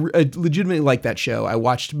 I legitimately like that show. I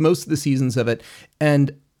watched most of the seasons of it,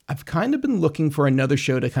 and I've kind of been looking for another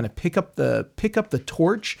show to kind of pick up the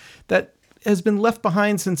torch that has been left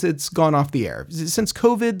behind since it's gone off the air. Since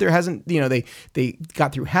COVID, there hasn't, they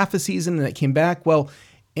got through half a season and it came back. Well,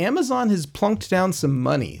 Amazon has plunked down some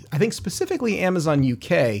money. I think specifically Amazon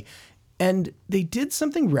UK. And they did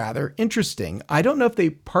something rather interesting. I don't know if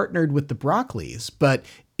they partnered with the Broccoli's, but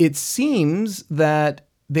it seems that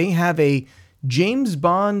they have a James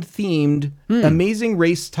Bond themed Amazing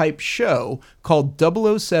Race type show called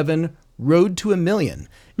 007 Road to a Million.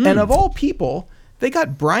 And of all people, they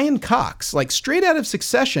got Brian Cox, like straight out of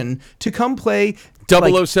Succession, to come play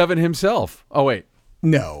 007 himself. Oh, wait.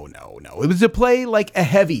 No. It was to play like a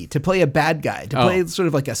heavy, to play a bad guy, to play sort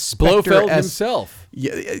of like a Spectre. Blofeld himself.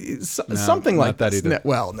 Yeah, something like that this. either.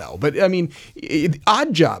 Well, no, but I mean,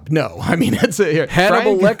 Odd Job. No, I mean it's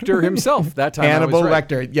Hannibal Lecter himself. That time, Hannibal I was right.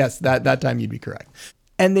 Lecter. Yes, that time you'd be correct.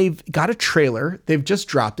 And they've got a trailer. They've just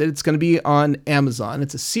dropped it. It's going to be on Amazon.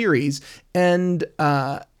 It's a series, and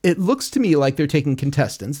it looks to me like they're taking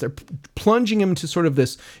contestants. They're plunging them into sort of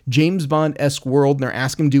this James Bond-esque world, and they're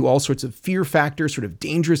asking them to do all sorts of Fear Factor, sort of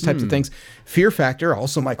dangerous types of things. Fear Factor,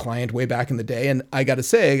 also my client way back in the day, and I got to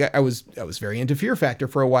say, I was very into Fear Factor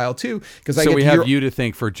for a while too. So we have you to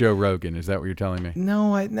thank for Joe Rogan. Is that what you're telling me?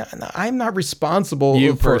 No, I'm not responsible.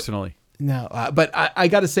 You personally? No, but I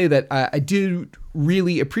got to say that I do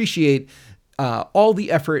really appreciate all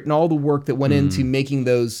the effort and all the work that went into making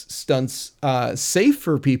those stunts safe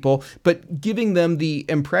for people, but giving them the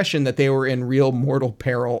impression that they were in real mortal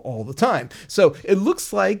peril all the time. So it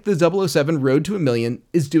looks like the 007 Road to a Million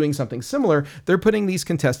is doing something similar. They're putting these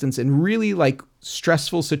contestants in really like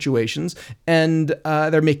stressful situations, and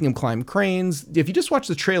they're making them climb cranes. If you just watch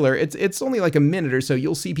the trailer, it's only like a minute or so.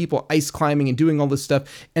 You'll see people ice climbing and doing all this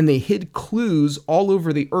stuff, and they hid clues all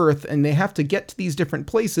over the earth, and they have to get to these different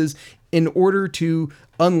places in order to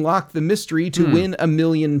unlock the mystery to win £1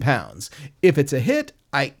 million. If it's a hit,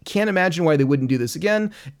 I can't imagine why they wouldn't do this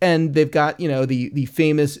again. And they've got, the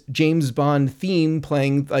famous James Bond theme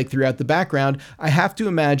playing like throughout the background. I have to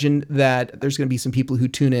imagine that there's going to be some people who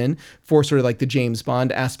tune in for sort of like the James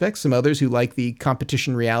Bond aspects, some others who like the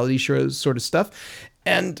competition reality shows sort of stuff.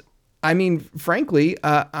 And I mean, frankly,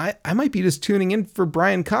 I might be just tuning in for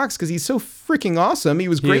Brian Cox because he's so freaking awesome. He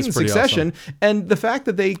was great in Succession. Awesome. And the fact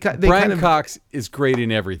that they Brian Cox is great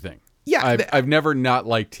in everything. Yeah. I've never not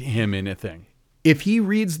liked him in a thing. If he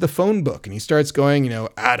reads the phone book and he starts going,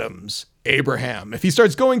 Adams, Abraham, if he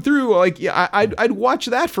starts going through, I'd watch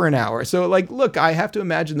that for an hour. So look, I have to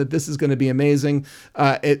imagine that this is going to be amazing.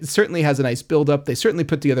 It certainly has a nice build-up. They certainly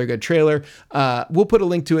put together a good trailer. We'll put a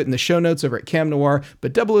link to it in the show notes over at Cam Noir.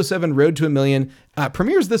 But 007 Road to a Million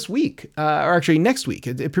premieres this week, or actually next week.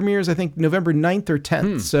 It premieres, I think, November 9th or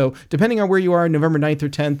 10th. So depending on where you are, November 9th or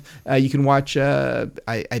 10th, you can watch,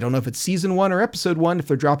 I don't know if it's season 1 or episode 1, if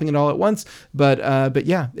they're dropping it all at once. But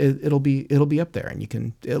yeah, it'll be up there, and you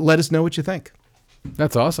can let us know what you think.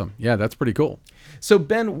 That's awesome. Yeah, that's pretty cool. So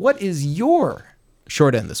Ben, what is your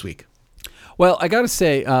short end this week? Well, I got to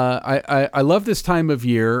say, I love this time of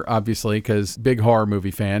year, obviously, because big horror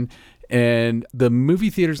movie fan, and the movie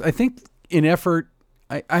theaters, I think in effort,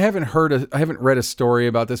 I haven't read a story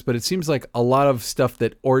about this, but it seems like a lot of stuff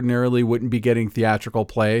that ordinarily wouldn't be getting theatrical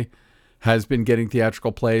play has been getting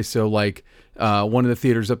theatrical play. So like one of the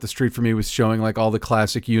theaters up the street from me was showing like all the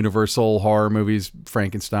classic Universal horror movies,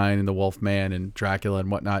 Frankenstein and the Wolfman and Dracula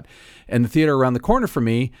and whatnot. And the theater around the corner from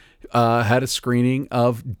me had a screening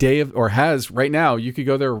of has right now. You could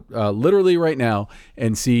go there literally right now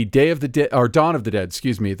and see Dawn of the Dead,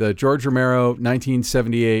 the George Romero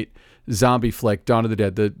 1978 zombie flick, Dawn of the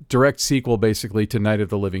Dead, the direct sequel basically to Night of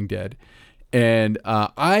the Living Dead. And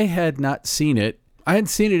I had not seen it. I hadn't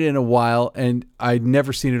seen it in a while, and I'd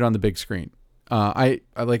never seen it on the big screen. I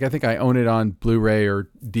think I own it on Blu-ray or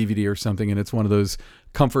DVD or something, and it's one of those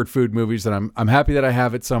comfort food movies that I'm happy that I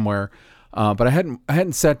have it somewhere. But I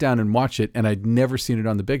hadn't sat down and watched it, and I'd never seen it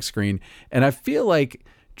on the big screen. And I feel like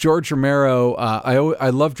George Romero,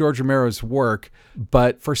 I love George Romero's work,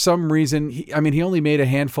 but for some reason, he only made a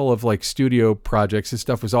handful of like studio projects. His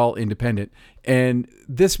stuff was all independent, and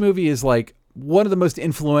this movie is like one of the most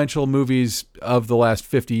influential movies of the last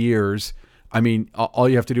 50 years. I mean, all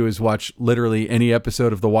you have to do is watch literally any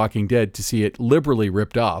episode of The Walking Dead to see it liberally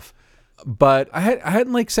ripped off. But I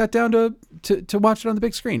hadn't like sat down to watch it on the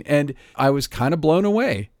big screen, and I was kind of blown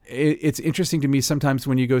away. it's interesting to me sometimes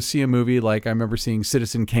when you go see a movie, like I remember seeing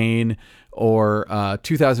Citizen Kane or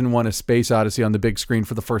 2001: A Space Odyssey on the big screen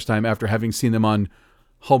for the first time after having seen them on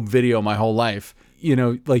home video my whole life. You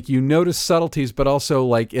know, like you notice subtleties, but also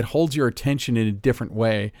like it holds your attention in a different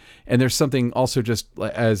way. And there's something also, just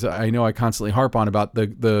as I know I constantly harp on, about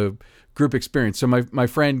the group experience. So my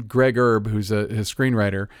friend Greg Erb, who's a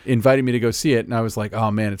screenwriter, invited me to go see it. And I was like,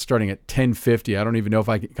 oh man, it's starting at 10:50. I don't even know if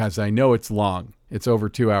I can, because I know it's long. It's over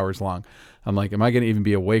 2 hours long. I'm like, am I going to even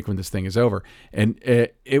be awake when this thing is over? And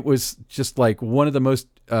it was just like one of the most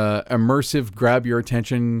immersive, grab your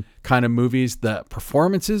attention kind of movies. The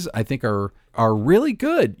performances, I think, are really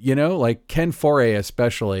good. You know, like Ken Foree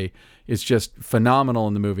especially is just phenomenal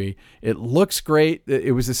in the movie. It looks great.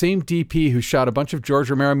 It was the same DP who shot a bunch of George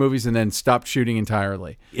Romero movies and then stopped shooting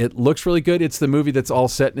entirely. It looks really good. It's the movie that's all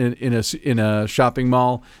set in a shopping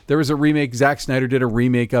mall. There was a remake. Zack Snyder did a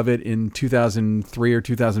remake of it in 2003 or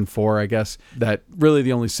 2004, I guess. That really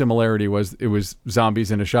the only similarity was it was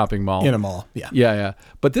zombies in a shopping mall. In a mall, yeah. Yeah.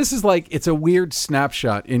 But this is like, it's a weird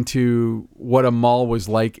snapshot into what a mall was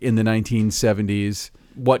like in the 1970s.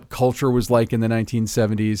 What culture was like in the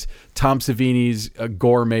 1970s. Tom Savini's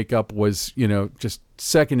gore makeup was, just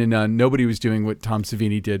second to none. Nobody was doing what Tom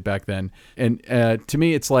Savini did back then. And to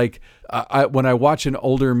me, it's like when I watch an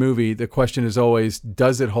older movie, the question is always,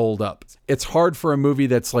 does it hold up? It's hard for a movie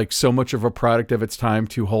that's like so much of a product of its time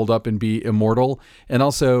to hold up and be immortal. And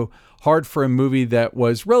also hard for a movie that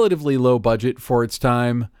was relatively low budget for its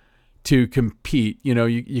time to compete.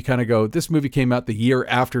 You kind of go, this movie came out the year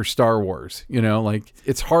after Star Wars, like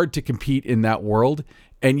it's hard to compete in that world.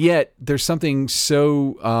 And yet there's something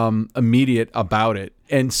so immediate about it.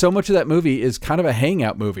 And so much of that movie is kind of a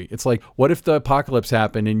hangout movie. It's like, what if the apocalypse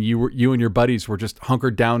happened and you and your buddies were just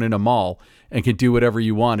hunkered down in a mall and could do whatever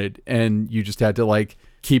you wanted, and you just had to like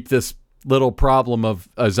keep this little problem of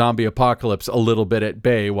a zombie apocalypse a little bit at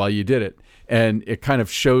bay while you did it. And it kind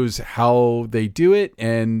of shows how they do it.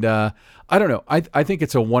 And I don't know. I think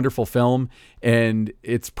it's a wonderful film. And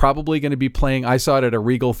it's probably going to be playing. I saw it at a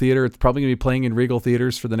Regal theater. It's probably going to be playing in Regal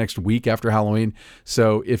theaters for the next week after Halloween.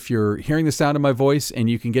 So if you're hearing the sound of my voice and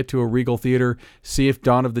you can get to a Regal theater, see if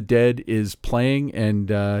Dawn of the Dead is playing and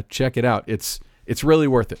check it out. It's really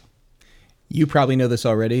worth it. You probably know this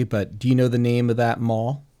already, but do you know the name of that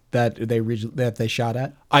mall that they shot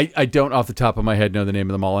at? I don't off the top of my head know the name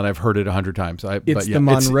of the mall, and I've heard it 100 times. The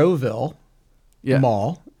Monroeville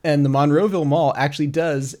Mall, and the Monroeville Mall actually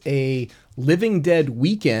does a Living Dead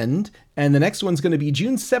weekend, and the next one's going to be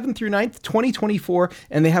June 7th through 9th, 2024,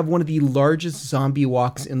 and they have one of the largest zombie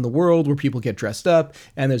walks in the world where people get dressed up,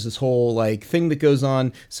 and there's this whole like thing that goes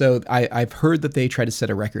on. So I've heard that they try to set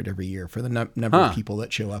a record every year for the number of people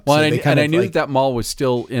that show up. Well, so I knew that mall was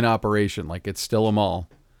still in operation, like it's still a mall.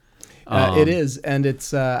 It is, and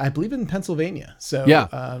it's I believe in Pennsylvania. So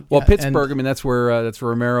Pittsburgh. That's where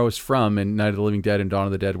Romero is from, and Night of the Living Dead and Dawn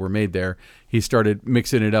of the Dead were made there. He started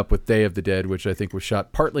mixing it up with Day of the Dead, which I think was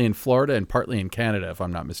shot partly in Florida and partly in Canada, if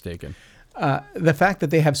I'm not mistaken. The fact that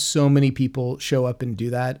they have so many people show up and do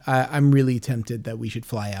that, I'm really tempted that we should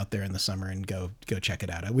fly out there in the summer and go check it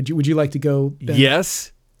out. Would you like to go, Ben?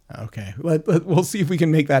 Yes. Okay, we'll see if we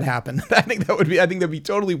can make that happen. I think that'd be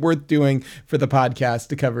totally worth doing for the podcast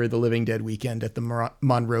to cover the Living Dead weekend at the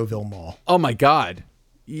Monroeville Mall. Oh my God,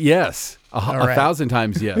 yes, a 1,000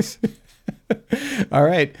 times yes. All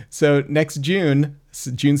right, so next June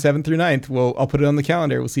 7th through 9th, I'll put it on the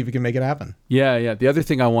calendar. We'll see if we can make it happen. Yeah. The other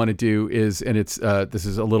thing I want to do is, and it's this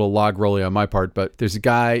is a little log rolly on my part, but there's a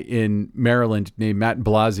guy in Maryland named Matt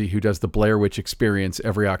Blasey who does the Blair Witch Experience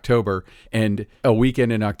every October. And a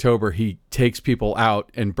weekend in October, he takes people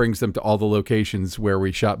out and brings them to all the locations where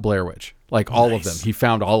we shot Blair Witch, like all of them. He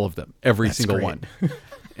found all of them, every single one.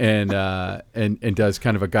 And does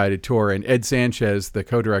kind of a guided tour. And Ed Sanchez, the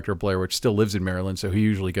co-director of Blair Witch, still lives in Maryland, so he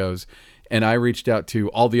usually goes. And I reached out to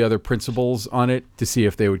all the other principals on it to see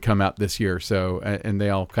if they would come out this year. So, and they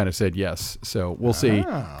all kind of said yes. So we'll see,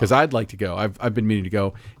 because I'd like to go. I've been meaning to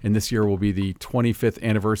go, and this year will be the 25th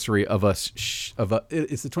anniversary of us.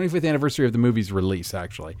 It's the 25th anniversary of the movie's release,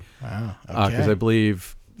 actually. Wow. Okay. Because I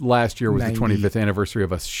believe last year was the 25th anniversary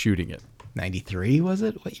of us shooting it. 93 was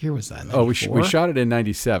it? What year was that? 94? Oh, we shot it in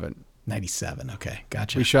 97. 97. Okay,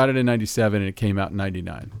 gotcha. We shot it in 97 and it came out in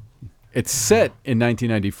 99. It's set in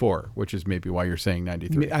 1994, which is maybe why you're saying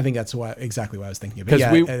 93. I think that's exactly what I was thinking of. That's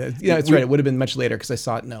right. It would have been much later because I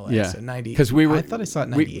saw it in LA. Yeah, so 90. Because I thought I saw it in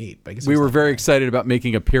 98. But I guess we were very excited about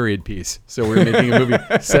making a period piece, so we were making a movie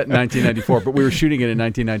set in 1994, but we were shooting it in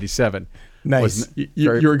 1997. Nice.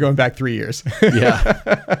 You were going back 3 years.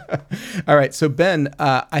 Yeah. All right. So, Ben,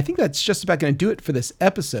 I think that's just about going to do it for this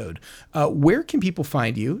episode. Where can people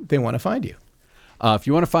find you if they want to find you? If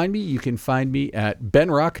you want to find me, you can find me at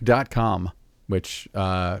benrock.com, which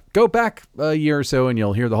go back a year or so and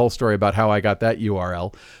you'll hear the whole story about how I got that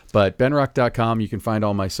URL. But benrock.com, you can find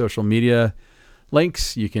all my social media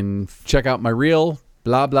links. You can check out my reel,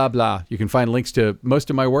 blah, blah, blah. You can find links to most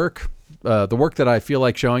of my work, the work that I feel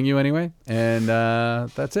like showing you anyway. And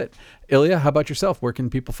that's it. Ilya, how about yourself? Where can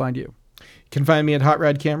people find you? You can find me at Hot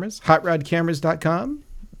Rod Cameras, hotrodcameras.com,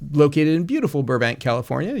 located in beautiful Burbank,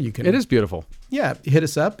 California. It is beautiful. Yeah, hit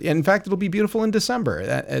us up. In fact, it'll be beautiful in December.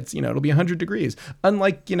 It'll be 100 degrees,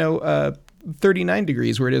 unlike 39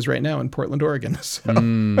 degrees where it is right now in Portland, Oregon. So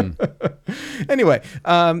anyway,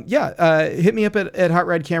 hit me up at Hot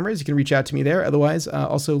Rod Cameras. You can reach out to me there. Otherwise,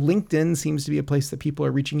 also LinkedIn seems to be a place that people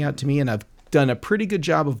are reaching out to me, and I've done a pretty good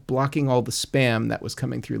job of blocking all the spam that was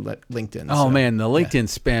coming through LinkedIn. Oh, man, the LinkedIn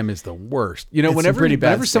spam is the worst.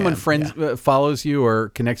 Whenever someone follows you or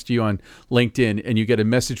connects to you on LinkedIn and you get a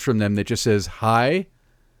message from them that just says, hi,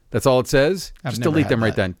 that's all it says, just delete them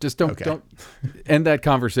right then. Just don't end that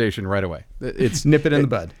conversation right away. Nip it in the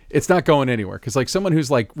bud. It's not going anywhere. Because like someone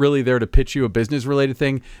who's like really there to pitch you a business related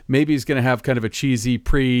thing, maybe is going to have kind of a cheesy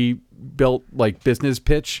pre-built like business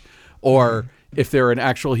pitch, or if they're an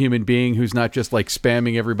actual human being who's not just like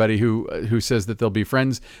spamming everybody who says that they'll be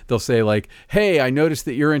friends, they'll say like, hey, I noticed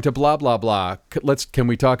that you're into blah, blah, blah. Can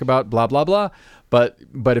we talk about blah, blah, blah? But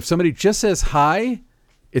if somebody just says hi,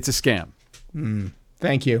 it's a scam.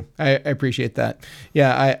 Thank you. I appreciate that.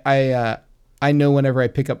 Yeah, I know whenever I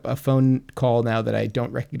pick up a phone call now that I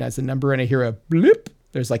don't recognize the number and I hear a blip,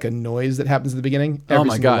 there's like a noise that happens at the beginning.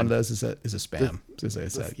 Every single one of those is a spam. The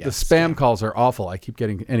spam calls are awful. I keep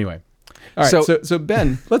getting anyway. All right, so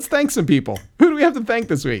Ben, let's thank some people. Who do we have to thank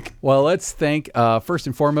this week? Well, let's thank, first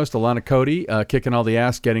and foremost, Alana Cody, kicking all the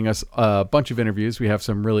ass, getting us a bunch of interviews. We have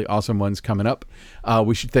some really awesome ones coming up.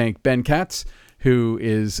 We should thank Ben Katz, who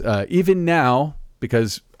is, even now,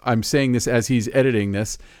 because I'm saying this as he's editing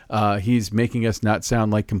this, he's making us not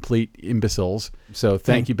sound like complete imbeciles. So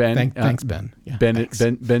thank you, Ben. Thanks, Ben. Yeah,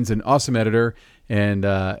 Ben's an awesome editor, and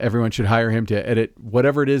everyone should hire him to edit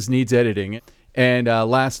whatever it is needs editing. And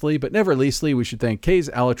lastly, but never leastly, we should thank Kays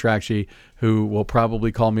Alatrakshy, who will probably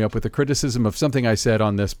call me up with a criticism of something I said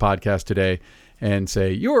on this podcast today and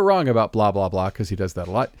say, you were wrong about blah, blah, blah, because he does that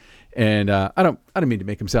a lot. And I don't mean to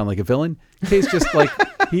make him sound like a villain. Kays just like,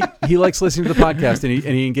 he likes listening to the podcast and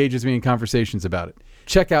he engages me in conversations about it.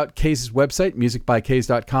 Check out Kays' website,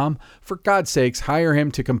 musicbykays.com. For God's sakes, hire him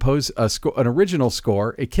to compose an original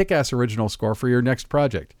score, a kick-ass original score for your next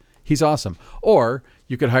project. He's awesome. Or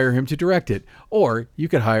you could hire him to direct it. Or you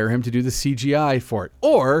could hire him to do the CGI for it.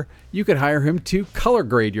 Or you could hire him to color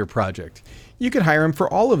grade your project. You could hire him for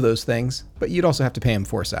all of those things, but you'd also have to pay him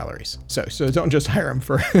 4 salaries. So don't just hire him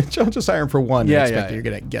for one. And expect that you're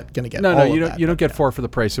gonna get no, all you of don't. You don't get 4 for the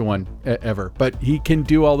price of 1 ever. But he can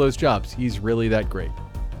do all those jobs. He's really that great.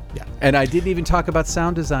 Yeah. And I didn't even talk about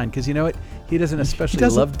sound design because you know what? He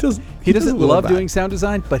doesn't love doing sound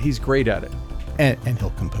design, but he's great at it. And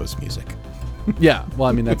he'll compose music. Yeah, well,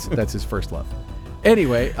 I mean, that's his first love.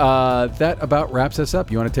 Anyway, that about wraps us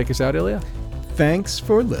up. You want to take us out, Ilya? Thanks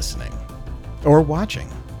for listening. Or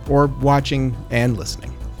watching and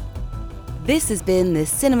listening. This has been the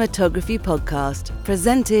Cinematography Podcast,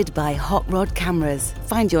 presented by Hot Rod Cameras.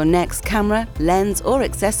 Find your next camera, lens, or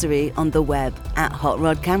accessory on the web at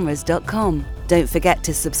hotrodcameras.com. Don't forget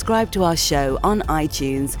to subscribe to our show on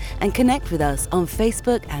iTunes and connect with us on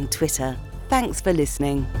Facebook and Twitter. Thanks for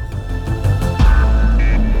listening.